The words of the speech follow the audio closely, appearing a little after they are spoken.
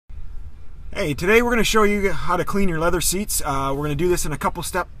Hey, today we're going to show you how to clean your leather seats. We're going to do this in a couple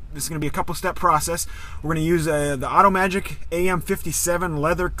step. This is going to be a couple step process. We're going to use the Automagic AM57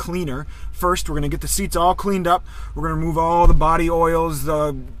 leather cleaner. First, we're going to get the seats all cleaned up. We're going to remove all the body oils,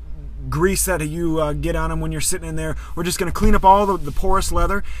 the grease that you get on them when you're sitting in there. We're just going to clean up all the porous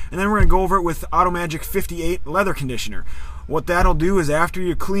leather, and then we're going to go over it with Automagic 58 leather conditioner. What that'll do is after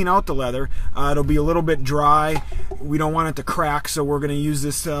you clean out the leather, it'll be a little bit dry. We don't want it to crack, so we're going to use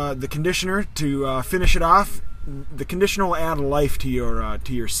this the conditioner to finish it off. The conditioner will add life to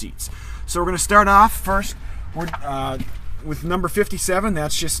your seats. So we're going to start off first with number 57.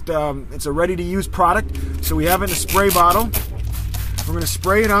 That's just it's a ready-to-use product. So we have it in a spray bottle. We're going to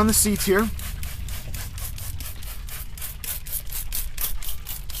spray it on the seats here.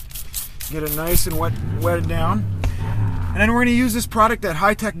 Get it nice and wetted down. And then we're going to use this product that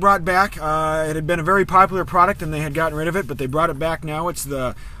Hi-Tech brought back. It had been a very popular product and they had gotten rid of it, but they brought it back now. It's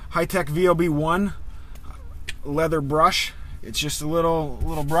the Hi-Tech VLB1 leather brush. It's just a little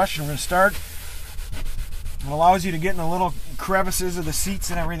brush, and we're going to start. It allows you to get in the little crevices of the seats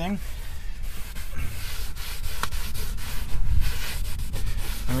and everything.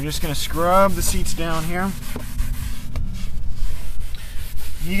 And we're just going to scrub the seats down here.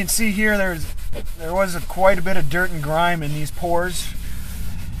 You can see here there was quite a bit of dirt and grime in these pores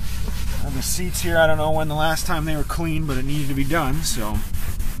of the seats here. I don't know when the last time they were cleaned, but it needed to be done. So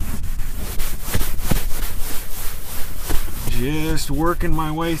just working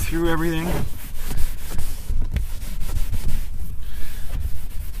my way through everything.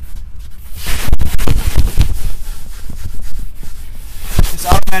 This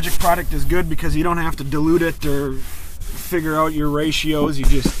Automagic product is good because you don't have to dilute it or figure out your ratios. You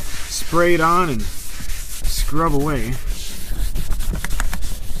just spray it on and scrub away.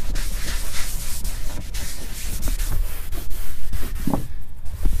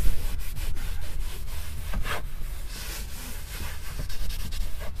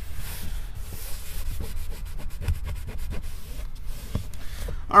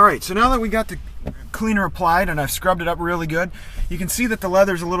 Alright, so now that we got the cleaner applied and I've scrubbed it up really good, you can see that the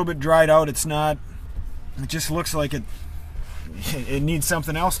leather's a little bit dried out. It just looks like it needs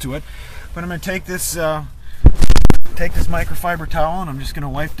something else to it. But I'm going to take this microfiber towel and I'm just going to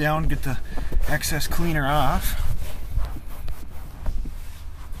wipe down, get the excess cleaner off.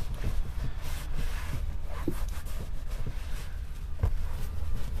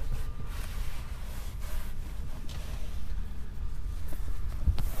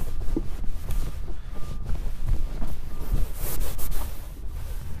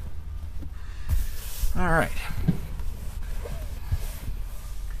 All right.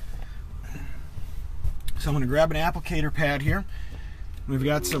 So I'm going to grab an applicator pad here. We've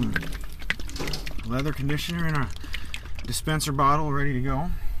got some leather conditioner in a dispenser bottle ready to go.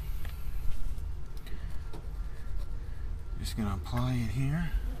 Just going to apply it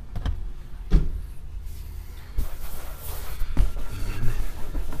here.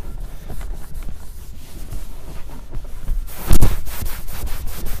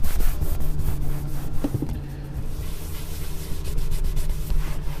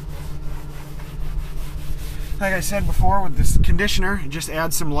 Like I said before, with this conditioner, it just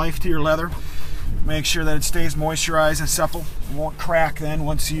adds some life to your leather. Make sure that it stays moisturized and supple. It won't crack then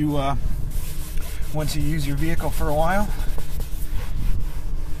once you use your vehicle for a while.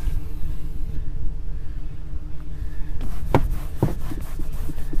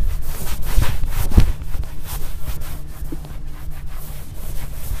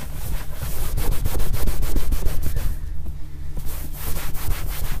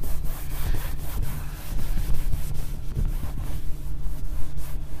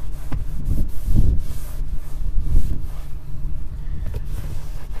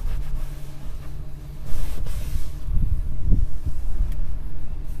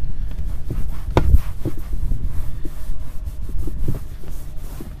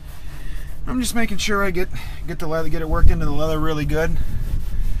 I'm just making sure I get the leather, get it worked into the leather really good.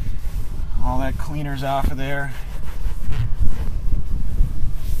 All that cleaner's off of there.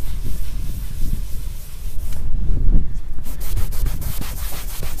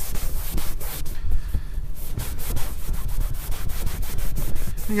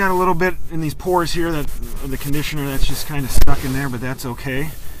 We got a little bit in these pores here that the conditioner that's just kind of stuck in there, but that's okay.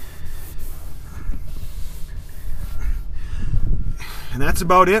 And that's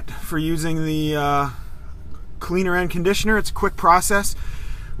about it for using the cleaner and conditioner. It's a quick process.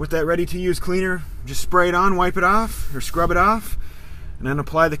 With that ready-to-use cleaner, just spray it on, wipe it off, or scrub it off, and then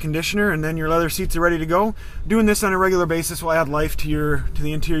apply the conditioner, and then your leather seats are ready to go. Doing this on a regular basis will add life to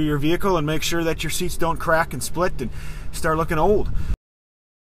the interior of your vehicle and make sure that your seats don't crack and split and start looking old.